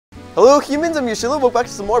Hello humans, I'm Yoshiller. Welcome back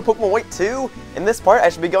to some more Pokemon White 2. In this part, I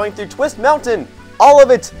should be going through Twist Mountain. All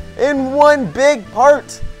of it in one big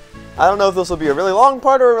part. I don't know if this will be a really long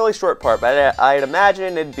part or a really short part, but I'd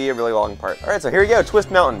imagine it'd be a really long part. Alright, so here we go,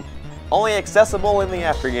 Twist Mountain. Only accessible in the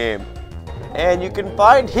aftergame. And you can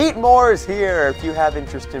find Heatmores here if you have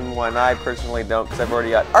interest in one. I personally don't, because I've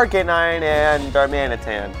already got Arcanine and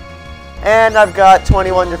Darmanitan. And I've got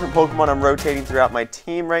 21 different Pokemon I'm rotating throughout my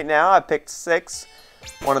team right now. I picked 6.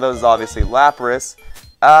 One of those is obviously Lapras.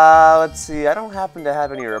 Let's see, I don't happen to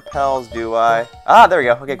have any repels, do I? Ah, there we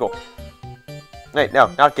go. Okay, cool. Wait, no,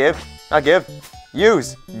 not give. Not give.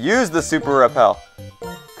 Use. Use the super repel.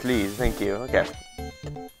 Please, thank you. Okay.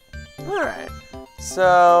 Alright.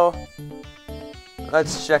 So,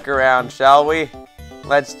 let's check around, shall we?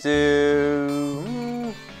 Let's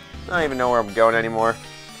do... I don't even know where I'm going anymore.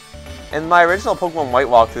 In my original Pokemon White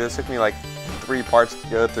walkthrough, this took me like 3 parts to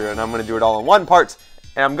go through, and I'm going to do it all in one part.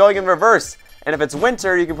 And I'm going in reverse. And if it's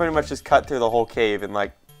winter, you can pretty much just cut through the whole cave in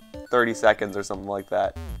like 30 seconds or something like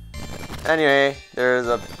that. Anyway, there's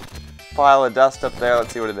a pile of dust up there.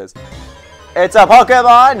 Let's see what it is. It's a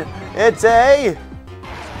Pokemon! It's a...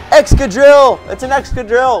 Excadrill! It's an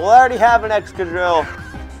Excadrill! Well, I already have an Excadrill.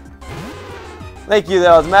 Thank you,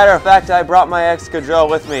 though. As a matter of fact, I brought my Excadrill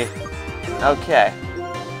with me. Okay.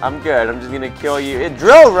 I'm good. I'm just gonna kill you.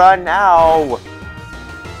 Drill run! Ow!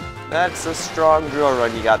 That's a strong drill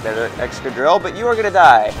run you got there, Excadrill, but you are gonna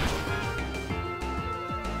die.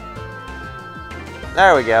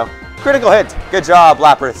 There we go. Critical hit! Good job,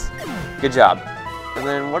 Lapras. Good job. And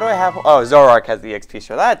then what do I have? Oh, Zoroark has the XP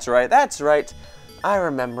share. That's right, that's right. I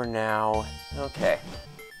remember now. Okay.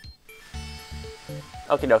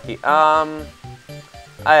 Okie dokie.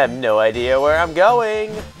 I have no idea where I'm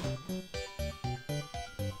going.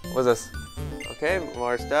 What's this? Okay,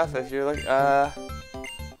 more stuff if you're like,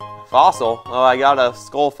 fossil. Oh, I got a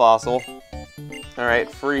skull fossil. Alright,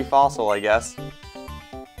 free fossil, I guess.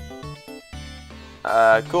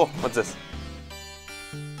 Cool. What's this?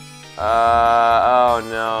 Oh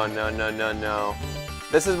no.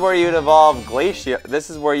 This is where you'd evolve Glaceon. This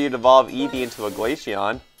is where you'd evolve Eevee into a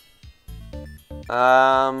Glaceon.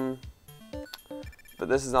 But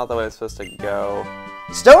this is not the way it's supposed to go.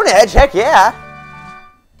 Stone Edge, heck yeah!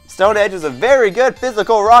 Stone Edge is a very good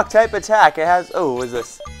physical rock type attack. It has, oh, what is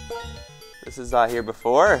this? This is not here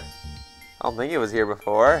before. I don't think it was here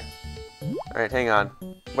before. Alright, hang on.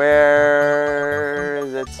 Where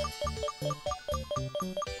is it?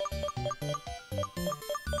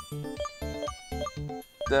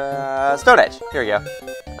 Stone Edge. Here we go.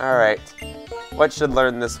 Alright. What should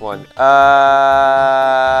learn this one?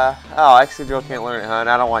 Oh, Excadrill can't learn it, huh? And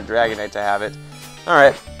I don't want Dragonite to have it.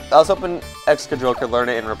 Alright. I was hoping Excadrill could learn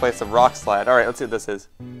it and replace the Rock Slide. Alright, let's see what this is.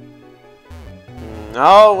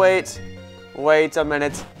 Oh, wait. Wait a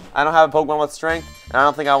minute. I don't have a Pokemon with Strength, and I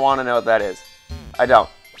don't think I want to know what that is. I don't.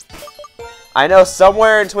 I know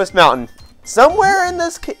somewhere in Twist Mountain, somewhere in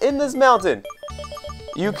this mountain,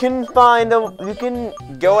 you can find you can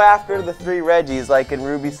go after the 3 Reggies like in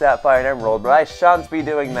Ruby, Sapphire, and Emerald, but I shan't be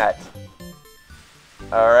doing that.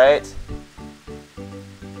 Alright.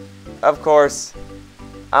 Of course,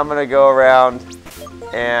 I'm gonna go around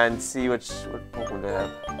and see what Pokemon I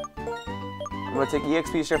have. I'm gonna take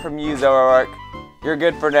EXP share from you, Zoroark. You're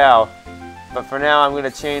good for now. But for now, I'm gonna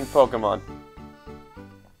change Pokemon.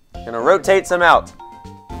 Gonna rotate some out.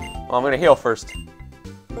 Well, I'm gonna heal first.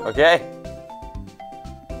 Okay?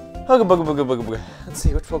 Let's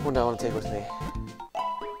see, which Pokemon do I want to take with me?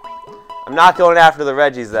 I'm not going after the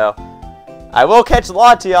Reggies, though. I will catch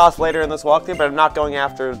Latios later in this walkthrough, but I'm not going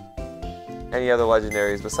after any other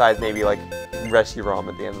legendaries besides maybe, like, Reshiram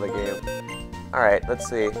at the end of the game. Alright, let's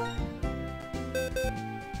see.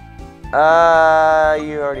 You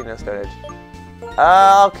already know Stone Edge.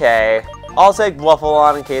 Okay. I'll take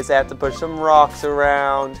Waffleon in case I have to push some rocks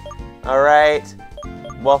around. Alright.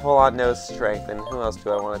 Waffleon knows Strength, and who else do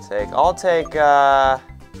I want to take? I'll take, oh,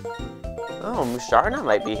 Musharna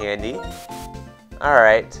might be handy.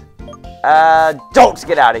 Alright. Don't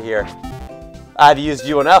get out of here! I've used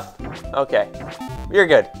you enough. Okay. You're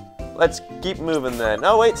good. Let's keep moving then.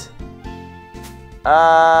 Oh, wait.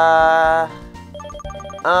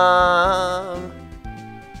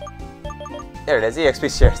 There it is, EXP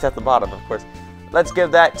share. It's at the bottom, of course. Let's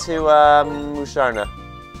give that to, Musharna.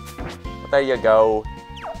 There you go.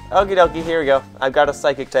 Okie dokie, here we go. I've got a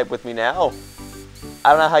Psychic type with me now.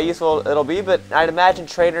 I don't know how useful it'll be, but I'd imagine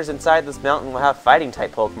trainers inside this mountain will have Fighting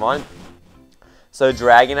type Pokemon. So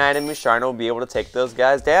Dragonite and Musharna will be able to take those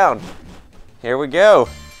guys down. Here we go.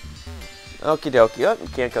 Okie dokie. Oh, you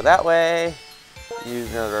can't go that way.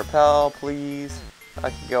 Use another repel, please. I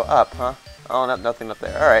can go up, huh? Oh, no, nothing up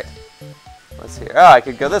there. Alright. Let's see. Oh, I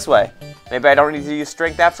could go this way. Maybe I don't need to use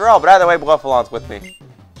strength after all, but either way, Bluffalon's with me.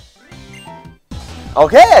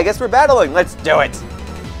 Okay, I guess we're battling. Let's do it.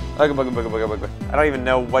 I don't even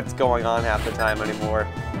know what's going on half the time anymore.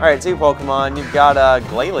 Alright, 2 Pokemon. You've got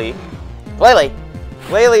Glalie.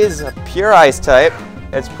 Glalie is a pure ice type.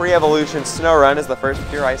 Its pre-evolution Snorunt is the first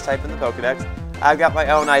pure ice type in the Pokedex. I've got my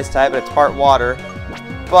own ice type, but it's part water.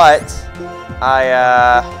 But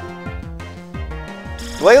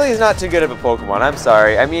Glalie is not too good of a Pokemon. I'm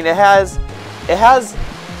sorry. I mean, it has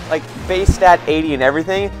like base stat 80 and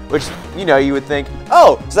everything, which, you know, you would think,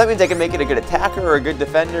 oh, so that means I can make it a good attacker or a good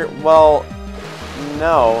defender? Well,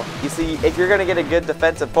 no. You see, if you're going to get a good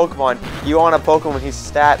defensive Pokemon, you want a Pokemon whose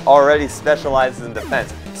stat already specializes in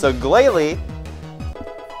defense. So Glalie,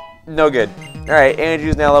 no good. Alright,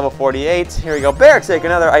 Andrew's now level 48. Here we go. Beartick,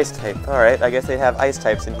 another ice type. Alright, I guess they have ice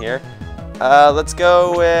types in here. Let's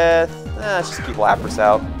go with... let's just keep Lapras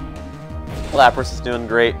out. Lapras is doing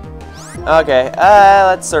great. Okay,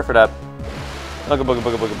 let's surf it up.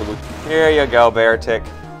 Here you go, Beartick.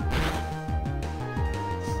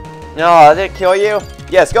 No, did it kill you?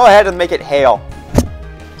 Yes, go ahead and make it hail.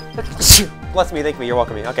 Bless me, thank me, you're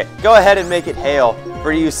welcome. Okay, go ahead and make it hail.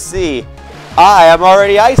 For you see, I am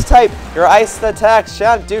already ice type. Your ice attacks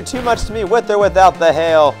shan't do too much to me with or without the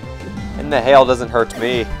hail. And the hail doesn't hurt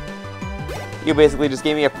me. You basically just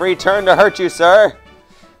gave me a free turn to hurt you, sir.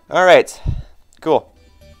 Alright, cool.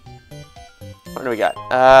 What do we got?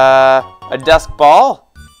 A Dusk Ball.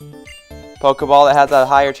 Pokeball that has a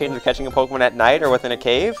higher chance of catching a Pokemon at night or within a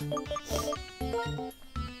cave.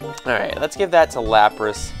 Alright, let's give that to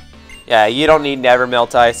Lapras. Yeah, you don't need Never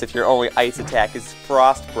Melt Ice if your only ice attack is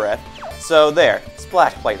Frost Breath. So there,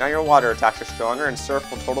 Splash Plate. Now your water attacks are stronger and Surf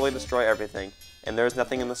will totally destroy everything. And there's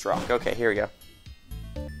nothing in this rock. Okay, here we go.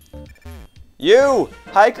 You,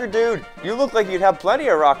 hiker dude, you look like you'd have plenty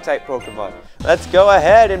of rock-type Pokemon. Let's go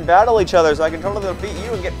ahead and battle each other so I can totally defeat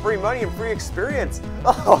you and get free money and free experience.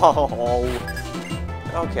 Oh,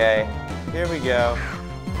 okay, here we go.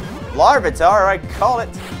 Larvitar, I call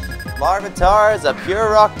it. Larvitar is a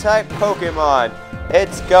pure rock-type Pokemon.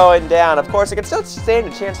 It's going down. Of course, it can still stand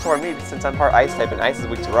a chance toward me since I'm part ice-type and ice is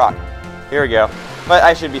weak to rock. Here we go, but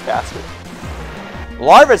I should be faster.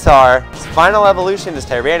 Larvitar's final evolution is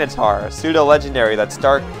Tyranitar, a pseudo-legendary that's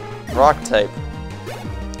dark rock type.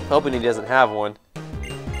 Hoping he doesn't have one.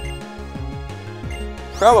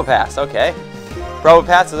 Probopass, okay.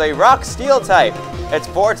 Probopass is a rock steel type. It's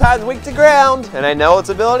 4 times weak to ground, and I know its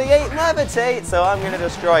ability 8 Levitate, so I'm gonna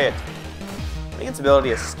destroy it. I think its ability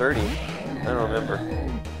is sturdy. I don't remember.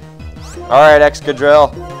 Alright,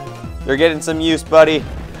 Excadrill. You're getting some use, buddy.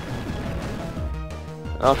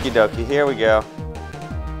 Okie dokie, here we go.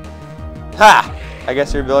 Ha! I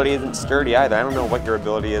guess your ability isn't sturdy either. I don't know what your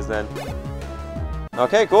ability is then.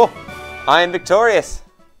 Okay, cool. I am victorious.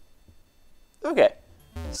 Okay.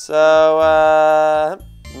 So,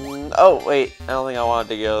 oh, wait. I don't think I wanted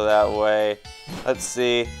to go that way. Let's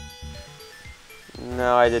see.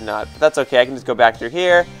 No, I did not. But that's okay. I can just go back through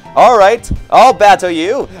here. Alright. I'll battle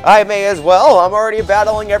you. I may as well. I'm already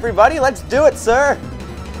battling everybody. Let's do it, sir.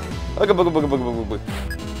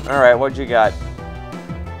 Alright, what'd you got?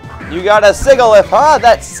 You got a Sigilyph, huh?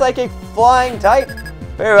 That psychic flying type.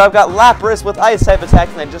 Here, I've got Lapras with ice type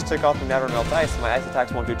attacks, and I just took off the Never Melt Ice. My ice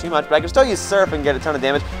attacks won't do too much, but I can still use Surf and get a ton of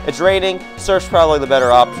damage. It's raining. Surf's probably the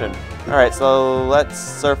better option. Alright, so let's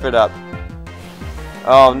surf it up.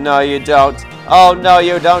 Oh, no, you don't. Oh, no,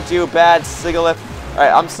 you don't, you bad Sigilyph.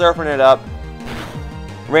 Alright, I'm surfing it up.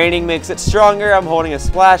 Raining makes it stronger. I'm holding a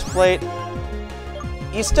Splash Plate.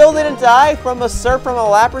 You still didn't die from a surf from a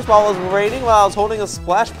Lapras while it was raining while I was holding a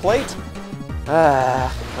Splash Plate?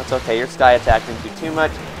 That's okay. Your Sky attack didn't do too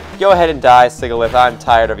much. Go ahead and die, Sigilyph. I'm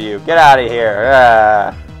tired of you. Get out of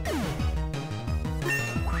here.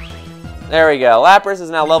 There we go. Lapras is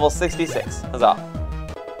now level 66. Huzzah.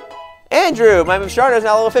 Andrew, my Musharna is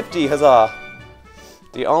now level 50. Huzzah.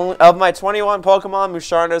 The only of my 21 Pokemon,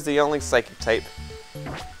 Musharna is the only Psychic type.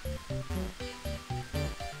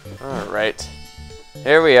 Alright.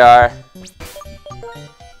 Here we are.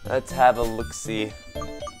 Let's have a look-see.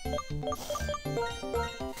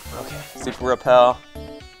 Okay, Super Repel.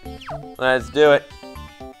 Let's do it.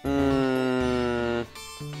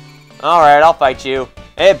 Alright, I'll fight you.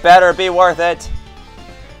 It better be worth it.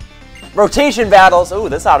 Rotation battles. Ooh,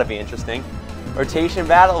 this ought to be interesting. Rotation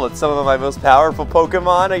battle with some of my most powerful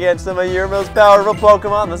Pokemon against some of your most powerful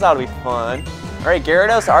Pokemon. This ought to be fun. Alright,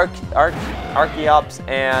 Gyarados, Archeops,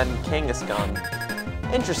 and Kangaskhan.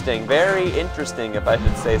 Interesting, very interesting if I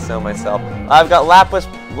should say so myself. I've got Lapras,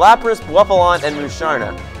 Bluffalon, and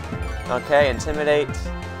Musharna. Okay, Intimidate.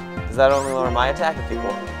 Does that only lower my attack? Okay,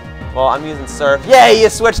 cool. Well, I'm using Surf. Yay, you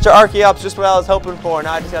switched to Archeops, just what I was hoping for.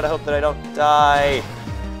 Now I just gotta hope that I don't die.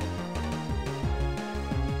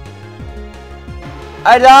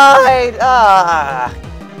 I died! Ah!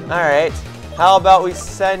 Alright. How about we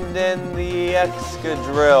send in the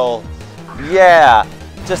Excadrill? Yeah!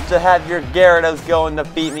 Just to have your Gyarados go and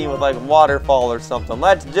defeat me with like Waterfall or something.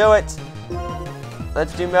 Let's do it!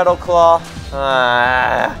 Let's do Metal Claw.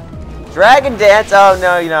 Dragon Dance! Oh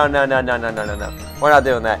no, no. We're not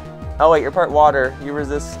doing that. Oh wait, you're part water. You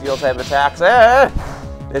resist steel type attacks.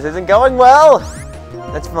 This isn't going well!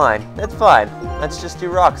 That's fine. That's fine. Let's just do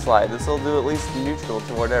Rock Slide. This will do at least neutral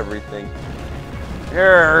toward everything.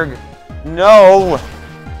 Urgh! No!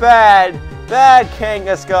 Bad! Bad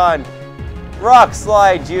Kangaskhan! Rock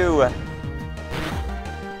Slide you!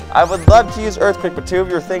 I would love to use Earthquake, but two of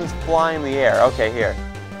your things fly in the air. Okay, here.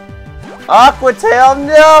 Aqua Tail,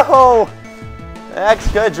 no!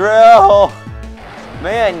 Excadrill!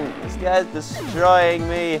 Man, this guy's destroying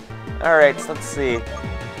me. Alright, so let's see.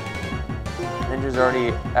 Ninja's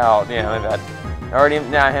already out. Yeah, my bad. Already,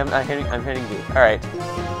 nah, I'm hitting B. Alright.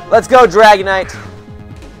 Let's go, Dragonite!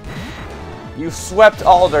 You swept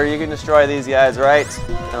Alder. You can destroy these guys, right?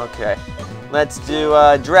 Okay. Let's do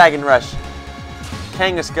Dragon Rush.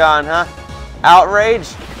 Kangaskhan, huh? Outrage?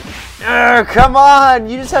 Come on!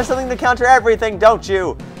 You just have something to counter everything, don't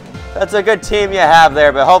you? That's a good team you have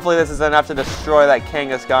there, but hopefully this is enough to destroy that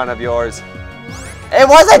Kangaskhan of yours. It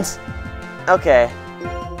wasn't! Okay.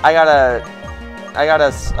 I gotta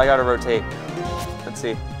rotate. Let's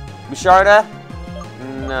see. Musharna?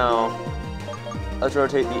 No. Let's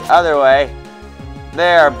rotate the other way.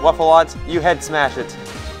 There, Waffalot, you head smash it.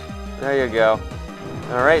 There you go.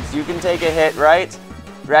 Alright, so you can take a hit, right?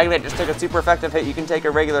 Dragonite just took a super effective hit. You can take a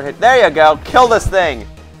regular hit. There you go. Kill this thing.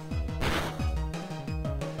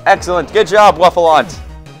 Excellent. Good job, Waffalot.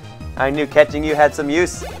 I knew catching you had some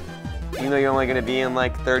use. Even though you're only going to be in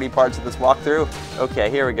like 30 parts of this walkthrough. Okay,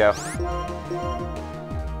 here we go.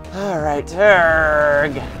 Alright,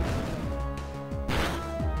 Turg.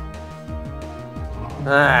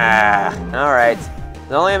 Alright.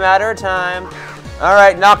 It's only a matter of time.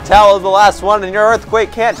 Alright, Noctowl is the last one, and your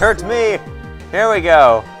Earthquake can't hurt me. Here we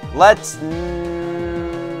go. Let's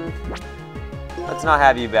not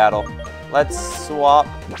have you battle. Let's swap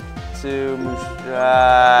to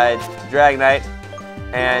Dragonite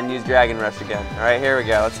and use Dragon Rush again. Alright, here we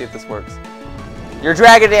go. Let's see if this works. You're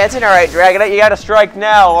Dragon Dancing. Alright, Dragonite, you gotta strike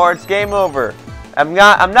now or it's game over. I'm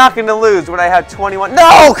not gonna lose when I have 21.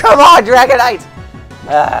 No! Come on, Dragonite!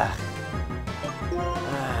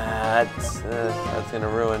 That's gonna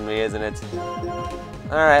ruin me, isn't it?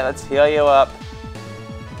 Alright, let's heal you up.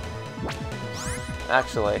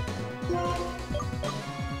 Actually,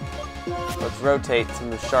 let's rotate to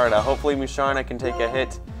Musharna. Hopefully Musharna can take a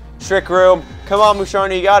hit. Trick Room. Come on,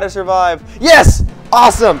 Musharna, you gotta survive. Yes!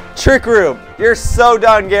 Awesome! Trick Room. You're so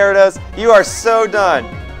done, Gyarados. You are so done.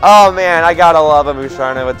 Oh man, I gotta love a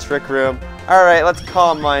Musharna with Trick Room. Alright, let's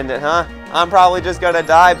Calm Mind it, huh? I'm probably just gonna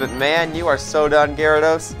die, but man, you are so done,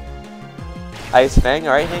 Gyarados. Ice Fang.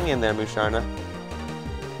 Alright, hang in there, Musharna.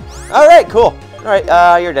 Alright, cool.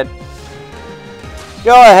 Alright, you're dead.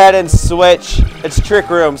 Go ahead and switch. It's Trick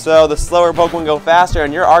Room, so the slower Pokemon go faster,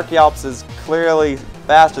 and your Archeops is clearly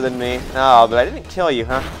faster than me. Oh, but I didn't kill you,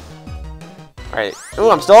 huh? Alright. Ooh,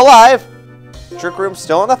 I'm still alive. Trick Room's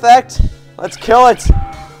still in effect. Let's kill it.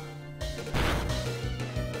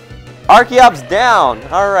 Archeops down.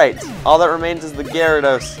 Alright. All that remains is the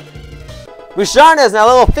Gyarados. Musharna is now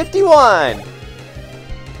level 51.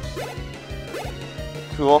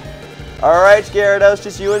 Cool. Alright, Gyarados,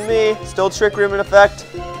 just you and me. Still Trick Room in effect.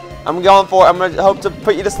 I'm going for it. I'm going to hope to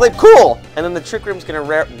put you to sleep. Cool! And then the Trick Room's going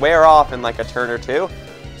to wear off in like a turn or two.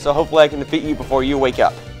 So hopefully I can defeat you before you wake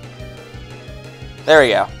up. There we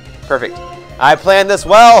go. Perfect. I planned this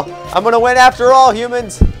well. I'm going to win after all,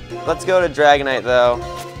 humans. Let's go to Dragonite, though.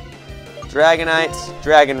 Dragonite,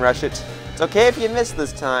 Dragon Rush it. It's okay if you miss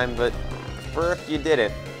this time, but prefer if you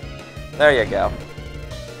didn't. There you go.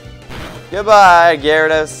 Goodbye,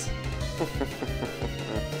 Gyarados.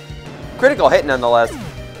 Critical hit nonetheless.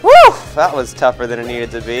 Woo! That was tougher than it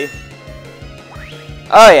needed to be.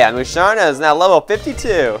 Oh yeah, Musharna is now level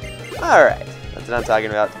 52. Alright, that's what I'm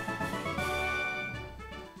talking about.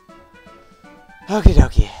 Okie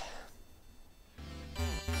dokie.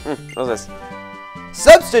 What's this?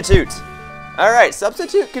 Substitute! Alright,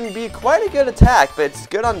 Substitute can be quite a good attack, but it's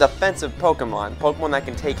good on defensive Pokemon. Pokemon that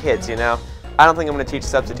can take hits, you know? I don't think I'm going to teach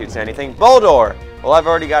Substitutes anything. Boldore! Well, I've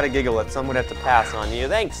already got a Gigalith, so I'm going to have to pass on you.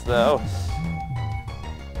 Thanks, though.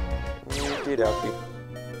 Okie dokie.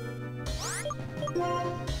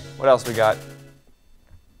 What else we got?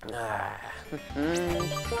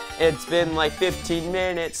 It's been like 15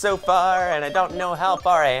 minutes so far, and I don't know how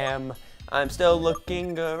far I am. I'm still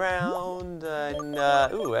looking around, and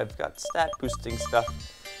ooh, I've got stat boosting stuff.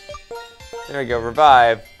 There we go,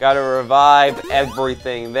 revive. Gotta revive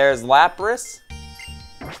everything. There's Lapras.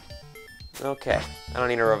 Okay, I don't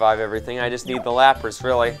need to revive everything. I just need the Lapras,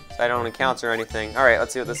 really, so I don't encounter anything. All right,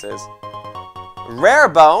 let's see what this is. Rare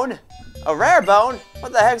bone? A rare bone?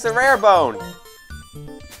 What the heck's a rare bone?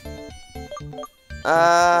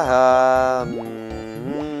 I'm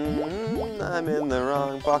in the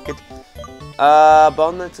wrong pocket.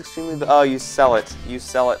 Bone that's extremely... Oh, you sell it. You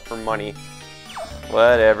sell it for money.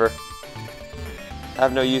 Whatever. I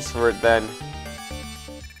have no use for it then.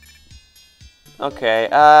 Okay,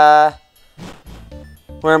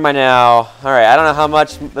 where am I now? Alright, I don't know how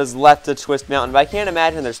much is left to Twist Mountain, but I can't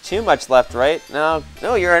imagine there's too much left, right? No,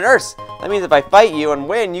 you're a nurse. That means if I fight you and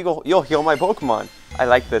win, you'll heal my Pokemon. I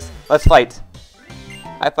like this. Let's fight.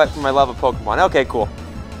 I fight for my love of Pokemon. Okay, cool.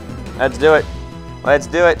 Let's do it. Let's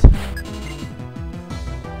do it.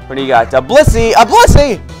 What do you got? A Blissey! A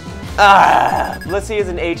Blissey! Ah! Blissey is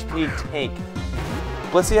an HP tank.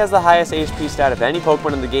 Blissey has the highest HP stat of any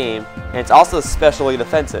Pokemon in the game, and it's also especially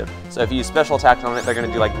defensive. So if you use special attacks on it, they're going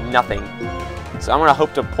to do like nothing. So I'm going to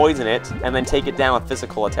hope to poison it, and then take it down with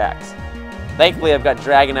physical attacks. Thankfully, I've got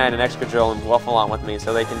Dragonite and Excadrill and Guaffalon with me,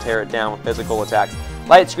 so they can tear it down with physical attacks.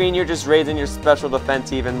 Light Screen, you're just raising your special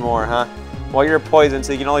defense even more, huh? Well, you're poisoned,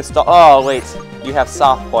 so you can only stop. Oh, wait. You have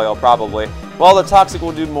Soft Boil, probably. Well, the Toxic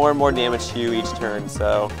will do more and more damage to you each turn,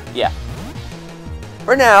 so yeah.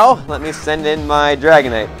 For now, let me send in my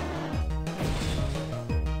Dragonite.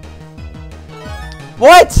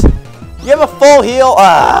 What? You have a full heal?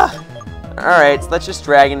 Ah! Alright, so let's just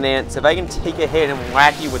Dragon Dance. If I can take a hit and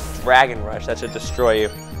whack you with Dragon Rush, that should destroy you.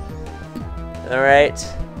 Alright.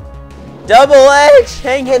 Double Edge!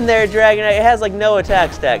 Hang in there, Dragonite. It has like no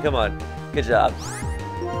attack stat. Come on. Good job.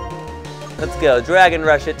 Let's go. Dragon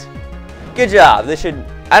Rush it. Good job. This should...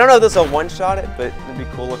 I don't know if this will one-shot it, but it'd be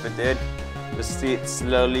cool if it did. Just see it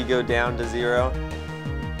slowly go down to 0.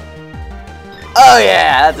 Oh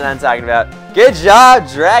yeah, that's what I'm talking about. Good job,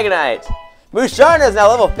 Dragonite. Musharna is now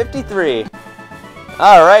level 53.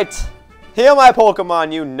 Alright. Heal my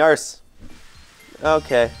Pokemon, you nurse.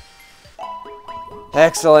 Okay.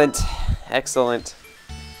 Excellent. Excellent.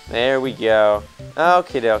 There we go.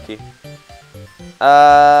 Okie dokie.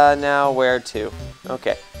 Now where to?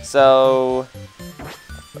 Okay, so...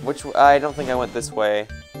 I don't think I went this way.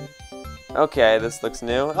 Okay, this looks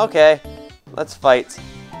new. Okay, let's fight.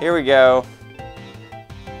 Here we go.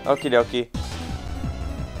 Okie dokie.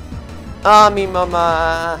 Me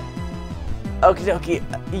mama. Okie dokie.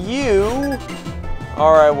 You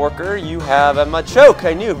are a worker. You have a Machoke.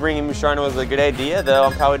 I knew bringing Musharna was a good idea, though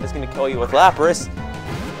I'm probably just going to kill you with Lapras.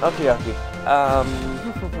 Okie dokie.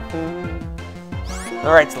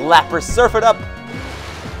 Alright, so Lapras, surf it up.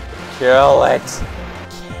 Kill it.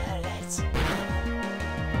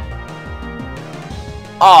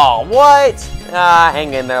 Oh, what? Ah,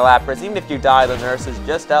 hang in there, Lapras. Even if you die, the nurse is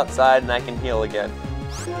just outside and I can heal again.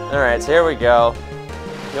 Alright, so here we go.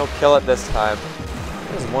 You'll kill it this time.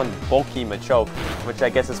 There's one bulky Machoke, which I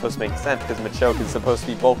guess is supposed to make sense because Machoke is supposed to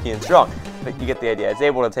be bulky and strong. But you get the idea. It's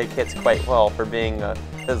able to take hits quite well for being a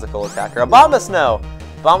physical attacker. Abomasnow!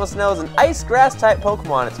 Abomasnow is an ice grass type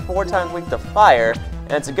Pokemon. It's 4 times weak to fire,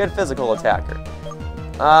 and it's a good physical attacker.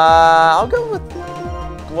 I'll go with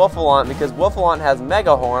Guaffalon because Guaffalon has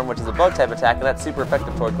Mega Horn, which is a bug type attack, and that's super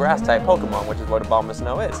effective toward grass type Pokemon, which is what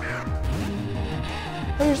Abomasnow is.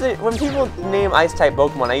 When people name ice type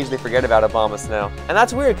Pokemon, I usually forget about Abomasnow. And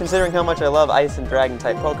that's weird considering how much I love ice and dragon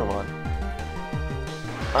type Pokemon.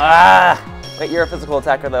 Ah! Wait, you're a physical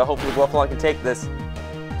attacker though. Hopefully Guaffalon can take this.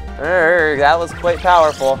 That was quite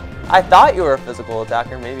powerful. I thought you were a physical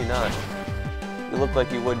attacker, maybe not. You look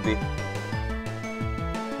like you would be.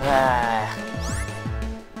 Ah.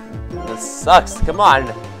 This sucks. Come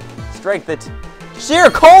on. Strength it.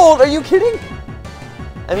 Sheer Cold! Are you kidding?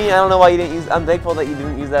 I mean, I don't know why you didn't use... I'm thankful that you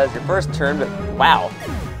didn't use that as your first turn, but wow.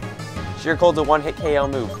 Sheer Cold's a one-hit KO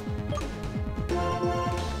move.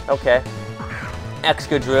 Okay.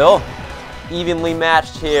 Excadrill. Evenly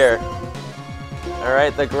matched here.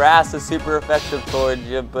 Alright, the grass is super effective toward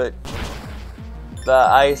you, but the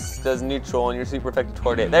ice does neutral and you're super effective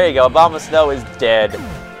toward it. There you go, Abomasnow is dead.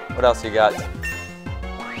 What else you got?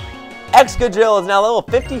 Excadrill is now level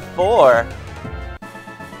 54.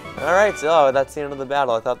 Alright, so that's the end of the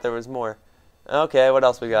battle. I thought there was more. Okay, what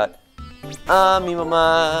else we got?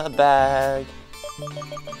 Mimama bag.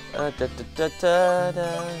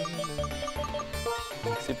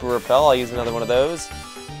 Super Repel, I'll use another one of those.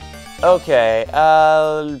 Okay,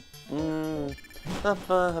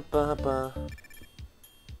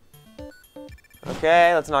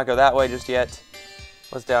 okay, let's not go that way just yet.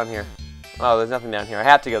 What's down here? Oh, there's nothing down here. I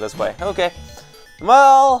have to go this way. Okay.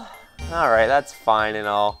 Well, alright, that's fine and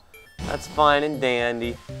all. That's fine and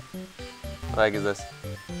dandy. What the heck is this?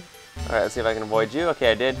 Alright, let's see if I can avoid you.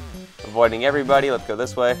 Okay, I did. Avoiding everybody. Let's go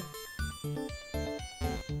this way.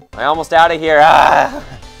 I'm almost out of here. Ah!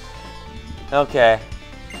 Okay.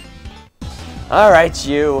 Alright,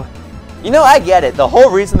 you. You know, I get it. The whole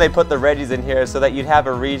reason they put the Reggies in here is so that you'd have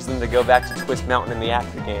a reason to go back to Twist Mountain in the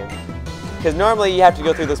active game. Because normally you have to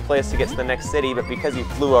go through this place to get to the next city, but because you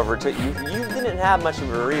flew over to it, you didn't have much of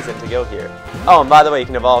a reason to go here. Oh, and by the way, you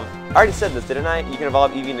can evolve. I already said this, didn't I? You can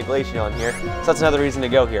evolve Eevee into Glaceon here, so that's another reason to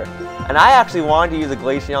go here. And I actually wanted to use a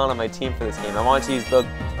Glaceon on my team for this game. I wanted to use both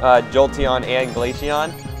Jolteon and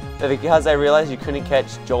Glaceon, but because I realized you couldn't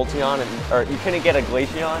catch Jolteon, or you couldn't get a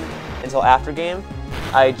Glaceon until after game,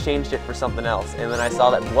 I changed it for something else. And then I saw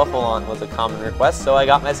that Bluffalon was a common request, so I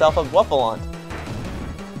got myself a Bluffalon.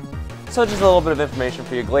 So just a little bit of information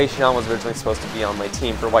for you. Glaceon was originally supposed to be on my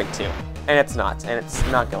team for White 2. And it's not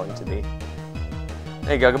going to be.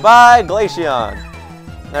 There you go. Goodbye, Glaceon.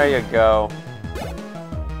 There you go.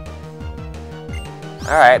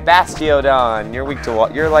 Alright, Bastiodon. You're weak to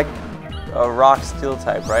what? You're like a rock steel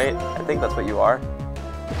type, right? I think that's what you are.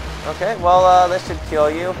 Okay, well, this should kill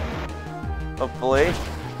you. Hopefully.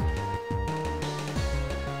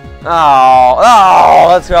 Oh,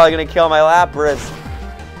 that's probably gonna kill my Lapras.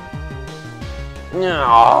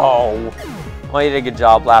 No. Well, you did a good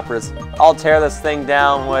job, Lapras. I'll tear this thing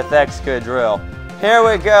down with Excadrill. Here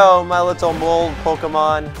we go, my little mold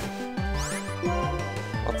Pokemon.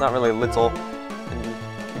 Well, it's not really little. And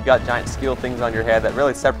you've got giant steel things on your head that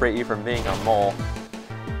really separate you from being a mole.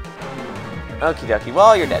 Okie dokie.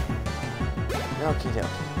 Well, you're dead. Okie dokie.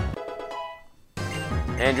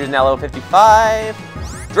 Andrew's now level 55.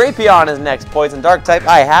 Drapion is next. Poison Dark type.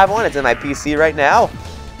 I have one. It's in my PC right now.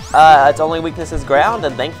 Its only weakness is ground,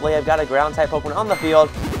 and thankfully I've got a ground type Pokemon on the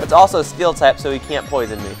field. It's also steel type, so he can't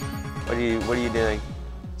poison me. What are you doing?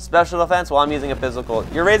 Special defense while I'm using a physical.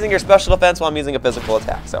 You're raising your special defense while I'm using a physical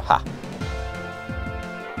attack, so ha.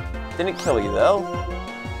 Didn't kill you though.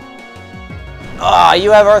 Ah,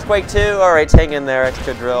 you have Earthquake too? Alright, hang in there,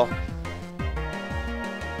 Excadrill.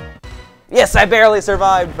 Yes, I barely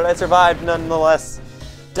survived, but I survived nonetheless.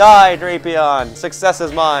 Die, Drapion. Success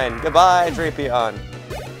is mine. Goodbye, Drapion.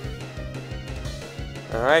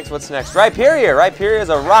 Alright, what's next? Rhyperior! Rhyperior is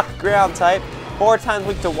a rock ground type, 4 times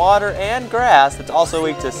weak to water and grass. It's also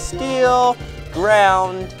weak to steel,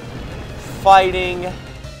 ground, fighting.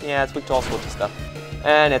 Yeah, it's weak to all sorts of stuff.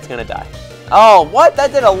 And it's gonna die. Oh, what?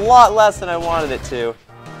 That did a lot less than I wanted it to.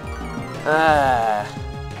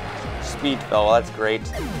 Speed fell, well, that's great.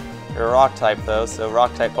 You're a rock type though, so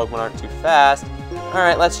rock type Pokemon aren't too fast.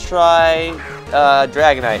 Alright, let's try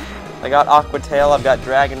Dragonite. I got Aqua Tail, I've got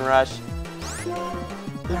Dragon Rush.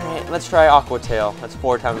 Alright, let's try Aqua Tail. That's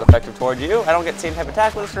 4 times effective towards you. I don't get the same type of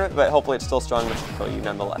attack with it, but hopefully it's still strong enough to kill you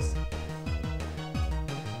nonetheless.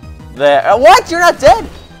 There. What? You're not dead?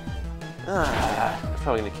 It's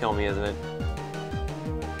probably going to kill me, isn't it?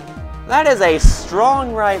 That is a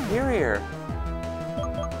strong Rhyperior.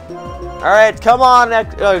 Alright, come on,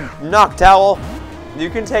 Noctowl. You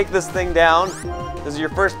can take this thing down. This is your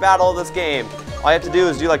first battle of this game. All you have to do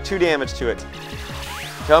is do like 2 damage to it.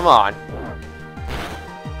 Come on.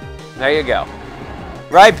 There you go.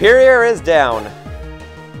 Rhyperior is down.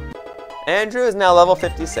 Andrew is now level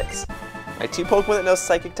 56. My 2 Pokemon that know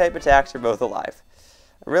Psychic type attacks are both alive.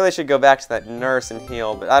 I really should go back to that nurse and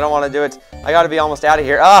heal, but I don't want to do it. I gotta be almost out of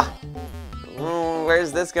here.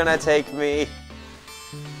 Where's this gonna take me?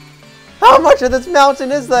 How much of this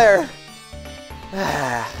mountain is there?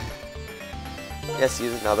 Yes,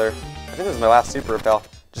 use another. I think this is my last Super Repel.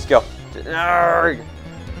 Just go. Arrgh.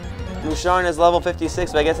 Musharn is level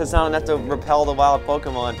 56, but I guess it's not enough to repel the wild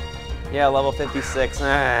Pokemon. Yeah, level 56.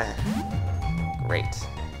 Great.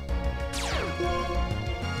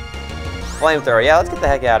 Flamethrower. Yeah, let's get the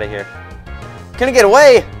heck out of here. Couldn't get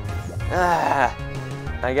away!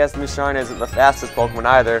 I guess Musharn isn't the fastest Pokemon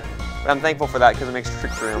either, but I'm thankful for that because it makes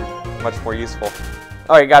Trick Room much more useful.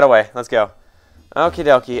 Alright, got away. Let's go. Okie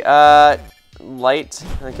dokie. Light.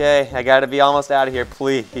 Okay, I gotta be almost out of here,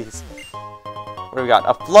 please. What do we got?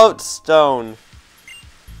 A float stone.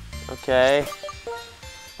 Okay.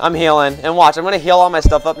 I'm healing. And watch, I'm going to heal all my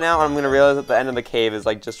stuff up now, and I'm going to realize that the end of the cave is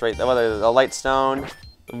like just right there. Whether a light stone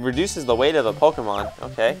reduces the weight of the Pokemon.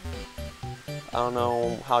 Okay. I don't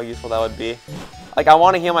know how useful that would be. Like, I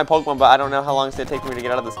want to heal my Pokemon, but I don't know how long it's going to take me to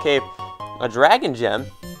get out of this cave. A Dragon Gem.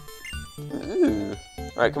 Ooh.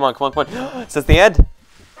 Alright, come on, come on, come on. Is this the end?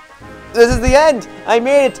 This is the end! I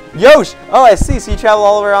made it! Yosh! Oh, I see. So you travel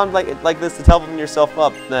all around like this to toughen yourself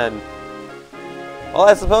up, then. Well,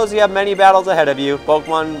 I suppose you have many battles ahead of you.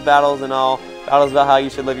 Pokemon battles and all. Battles about how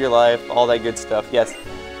you should live your life. All that good stuff. Yes.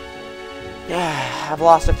 I've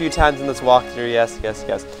lost a few times in this walkthrough. Yes, yes,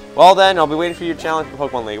 yes. Well then, I'll be waiting for your challenge for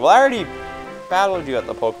Pokemon League. Well, I already battled you at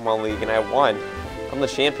the Pokemon League and I won. I'm the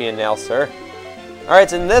champion now, sir.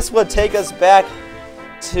 Alright, and this would take us back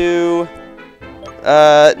to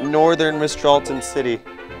northern Mistralton City.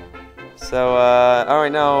 So,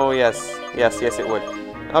 alright, no, yes, it would.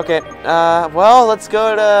 Okay, well, let's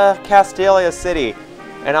go to Castelia City.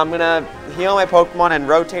 And I'm gonna heal my Pokemon and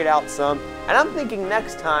rotate out some. And I'm thinking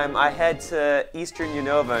next time I head to Eastern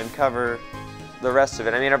Unova and cover the rest of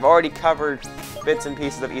it. I mean, I've already covered bits and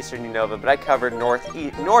pieces of Eastern Unova, but I covered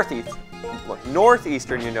northeastern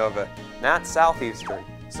Unova, not southeastern.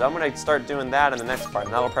 So I'm gonna start doing that in the next part,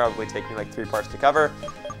 and that'll probably take me like 3 parts to cover.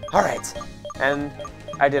 Alright, and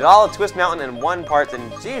I did all of Twist Mountain in 1 part, and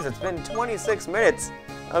geez, it's been 26 minutes.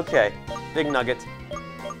 Okay, big nugget.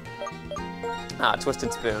 Ah,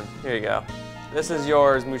 Twisted Spoon. Here you go. This is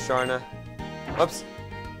yours, Musharna. Whoops,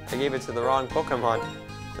 I gave it to the wrong Pokemon.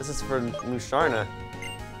 This is for Musharna.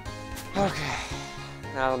 Okay,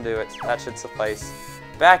 that'll do it. That should suffice.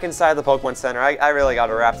 Back inside the Pokemon Center. I really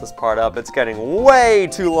gotta wrap this part up. It's getting way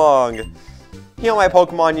too long. Heal my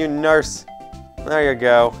Pokemon, you nurse. There you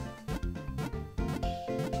go.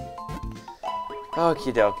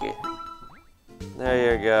 Okie dokie.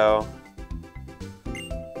 There you go.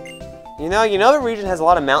 You know the region has a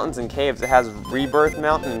lot of mountains and caves. It has Rebirth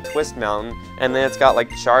Mountain and Twist Mountain, and then it's got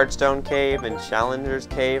like Shardstone Cave and Challenger's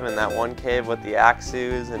Cave and that one cave with the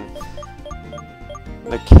Axus and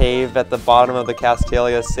the cave at the bottom of the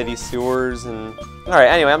Castelia City sewers. And alright,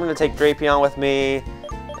 anyway, I'm gonna take Drapion with me.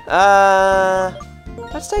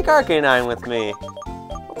 Let's take Arcanine with me.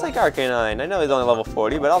 I'll take Arcanine. I know he's only level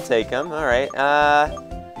 40, but I'll take him. Alright, I'm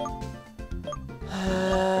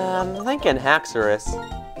thinking Haxorus.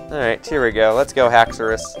 Alright, here we go. Let's go,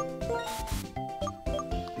 Haxorus.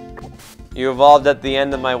 You evolved at the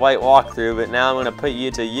end of my white walkthrough, but now I'm going to put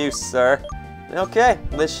you to use, sir. Okay,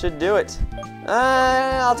 this should do it.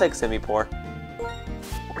 I'll take Simipour.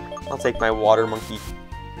 I'll take my water monkey.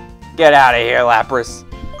 Get out of here, Lapras.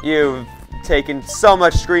 You've taken so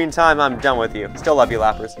much screen time, I'm done with you. Still love you,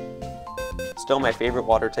 Lapras. Still my favorite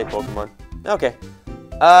water-type Pokemon. Okay.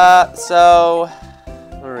 So...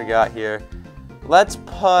 what do we got here? Let's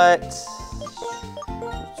put,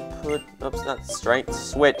 oops, not strength,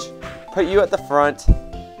 switch. Put you at the front.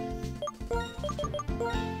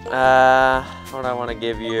 What do I want to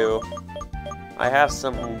give you? I have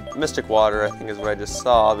some Mystic Water, I think is what I just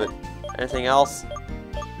saw, but anything else?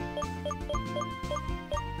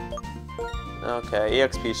 Okay,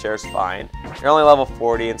 EXP share's fine. You're only level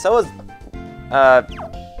 40, and so is,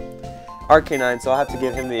 Arcanine, so I'll have to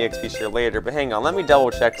give him the EXP share later, but hang on, let me double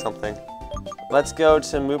check something. Let's go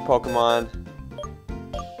to move Pokemon.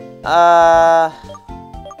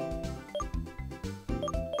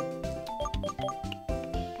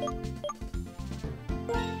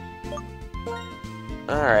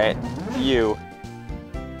 Alright, you.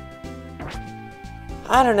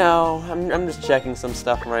 I don't know, I'm just checking some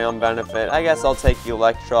stuff for my own benefit. I guess I'll take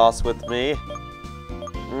Electros with me.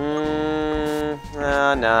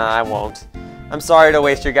 Nah, I won't. I'm sorry to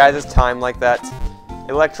waste your guys' time like that.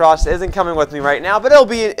 Electros isn't coming with me right now, but it'll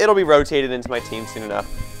be rotated into my team soon enough.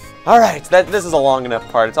 Alright, this is a long enough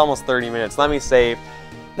part. It's almost 30 minutes. Let me save.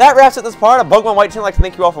 That wraps up this part of Pokemon White 2. I'd like to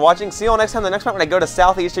thank you all for watching. See you all next time. The next part when I go to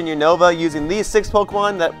Southeastern Unova using these 6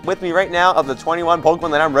 Pokemon that with me right now of the 21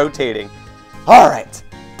 Pokemon that I'm rotating. Alright,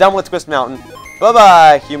 done with Twist Mountain.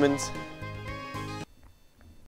 Bye-bye, humans.